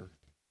and ever,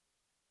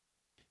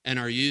 and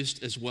are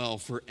used as well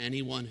for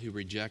anyone who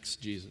rejects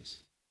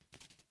Jesus.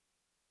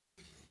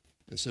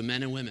 And so,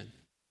 men and women,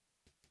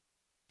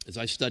 as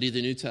I study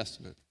the New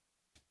Testament,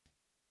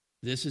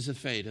 this is the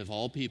fate of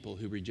all people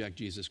who reject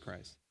Jesus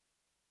Christ.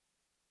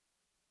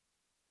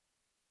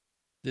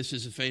 This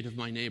is the fate of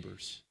my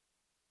neighbors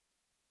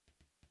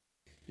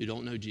who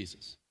don't know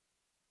Jesus.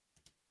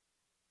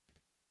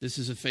 This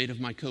is the fate of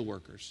my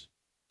coworkers,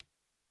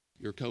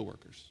 your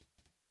coworkers,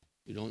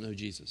 who don't know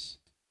Jesus.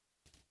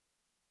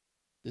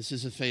 This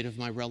is the fate of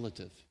my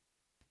relative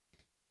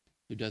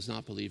who does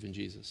not believe in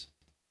Jesus.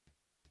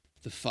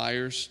 The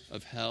fires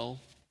of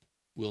hell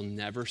will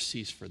never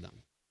cease for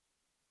them.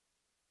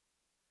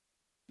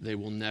 They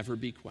will never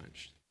be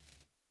quenched.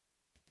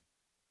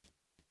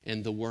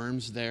 And the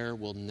worms there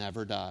will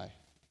never die.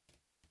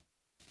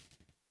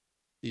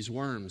 These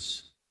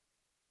worms,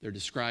 they're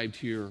described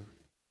here,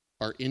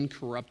 are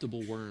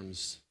incorruptible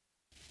worms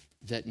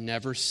that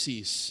never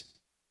cease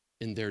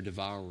in their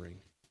devouring.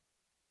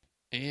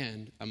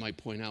 And I might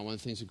point out one of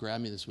the things that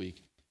grabbed me this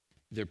week,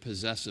 they're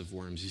possessive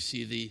worms. You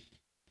see the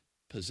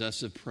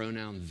possessive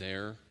pronoun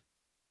there?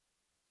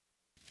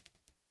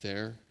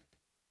 There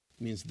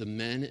means the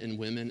men and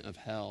women of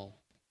hell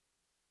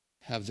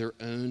have their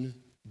own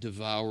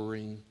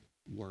devouring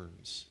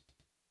worms.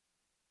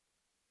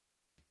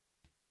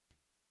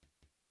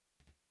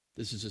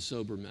 This is a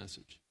sober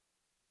message.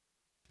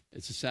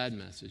 It's a sad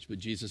message, but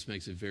Jesus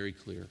makes it very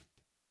clear.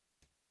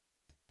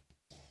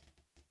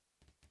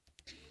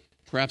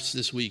 Perhaps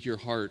this week your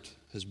heart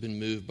has been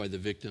moved by the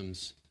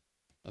victims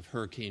of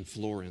Hurricane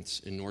Florence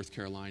in North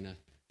Carolina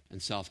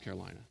and South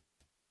Carolina.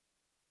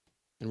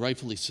 And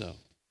rightfully so.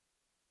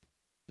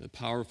 A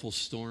powerful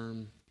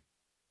storm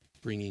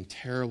bringing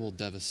terrible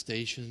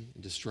devastation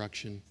and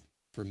destruction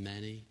for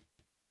many.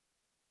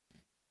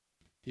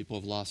 People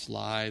have lost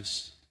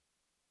lives.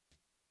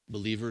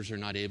 Believers are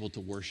not able to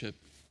worship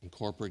in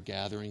corporate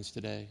gatherings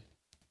today.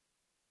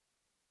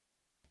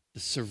 The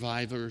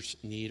survivors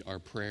need our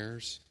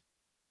prayers.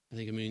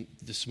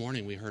 This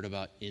morning we heard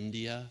about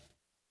India,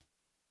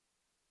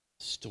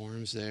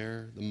 storms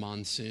there, the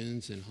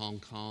monsoons in Hong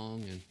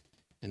Kong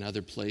and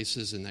other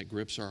places, and that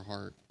grips our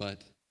heart.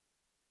 But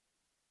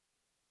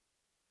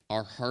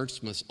our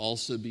hearts must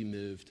also be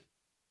moved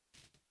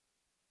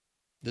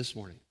this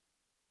morning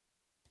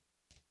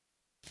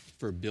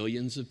for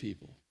billions of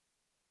people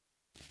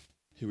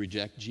who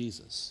reject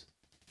Jesus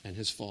and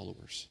his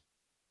followers.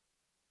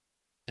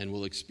 and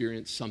will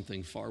experience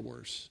something far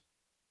worse.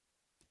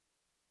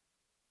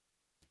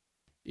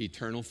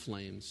 Eternal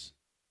flames,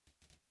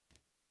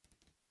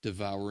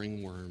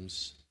 devouring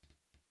worms,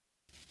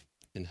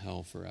 in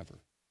hell forever.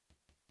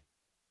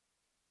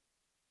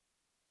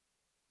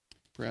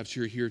 Perhaps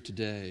you're here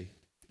today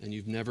and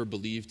you've never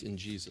believed in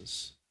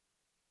Jesus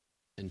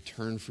and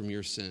turned from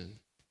your sin.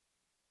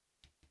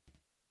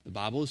 The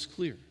Bible is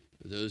clear.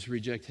 Those who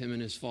reject him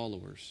and his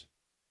followers,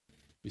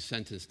 we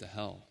sentence to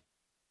hell.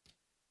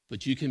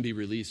 But you can be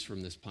released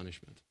from this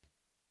punishment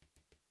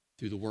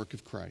through the work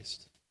of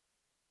Christ.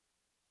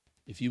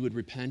 If you would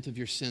repent of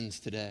your sins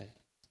today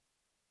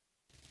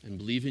and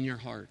believe in your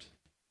heart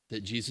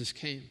that Jesus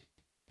came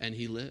and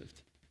he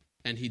lived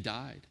and he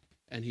died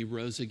and he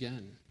rose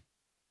again,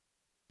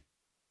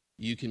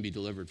 you can be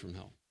delivered from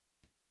hell.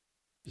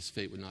 This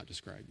fate would not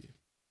describe you.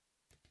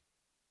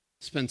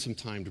 Spend some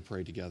time to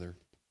pray together.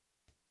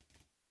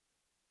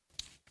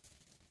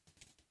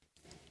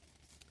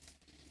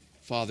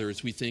 Father,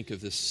 as we think of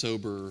this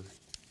sober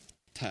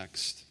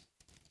text,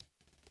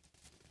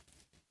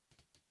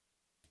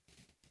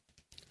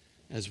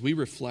 as we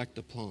reflect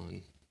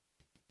upon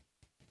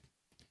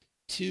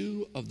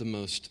two of the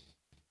most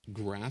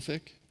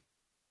graphic,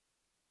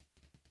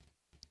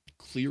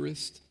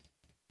 clearest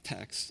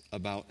texts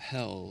about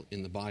hell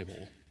in the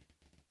Bible,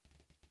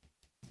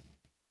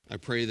 I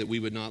pray that we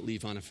would not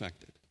leave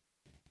unaffected.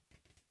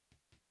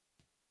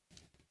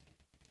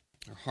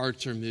 Our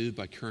hearts are moved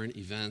by current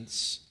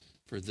events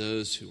for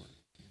those who are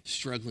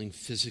struggling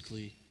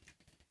physically,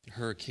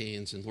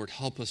 hurricanes, and Lord,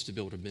 help us to be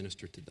able to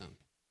minister to them.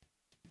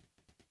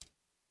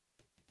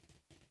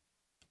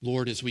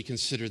 Lord, as we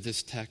consider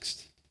this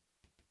text,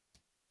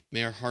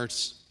 may our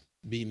hearts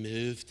be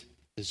moved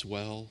as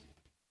well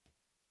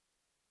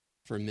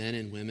for men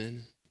and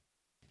women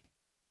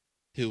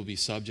who will be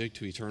subject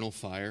to eternal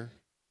fire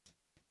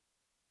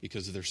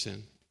because of their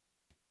sin.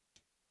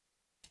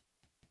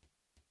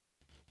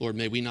 Lord,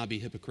 may we not be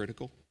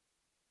hypocritical.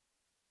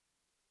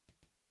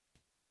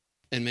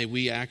 And may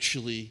we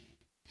actually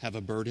have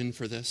a burden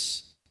for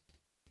this,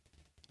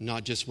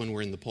 not just when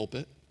we're in the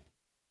pulpit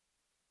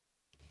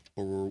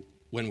or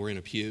when we're in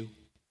a pew,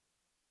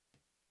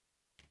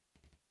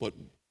 but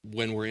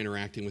when we're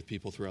interacting with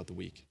people throughout the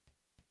week.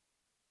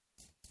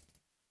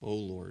 Oh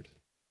Lord,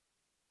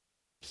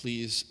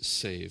 please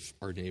save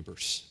our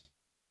neighbors,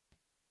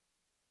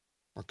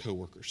 our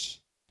coworkers,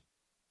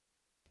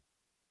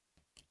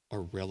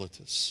 our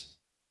relatives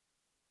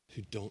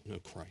who don't know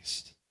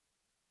Christ,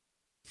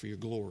 for your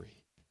glory.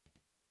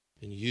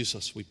 And use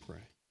us, we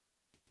pray.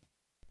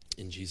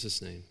 In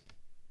Jesus' name,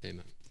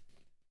 amen.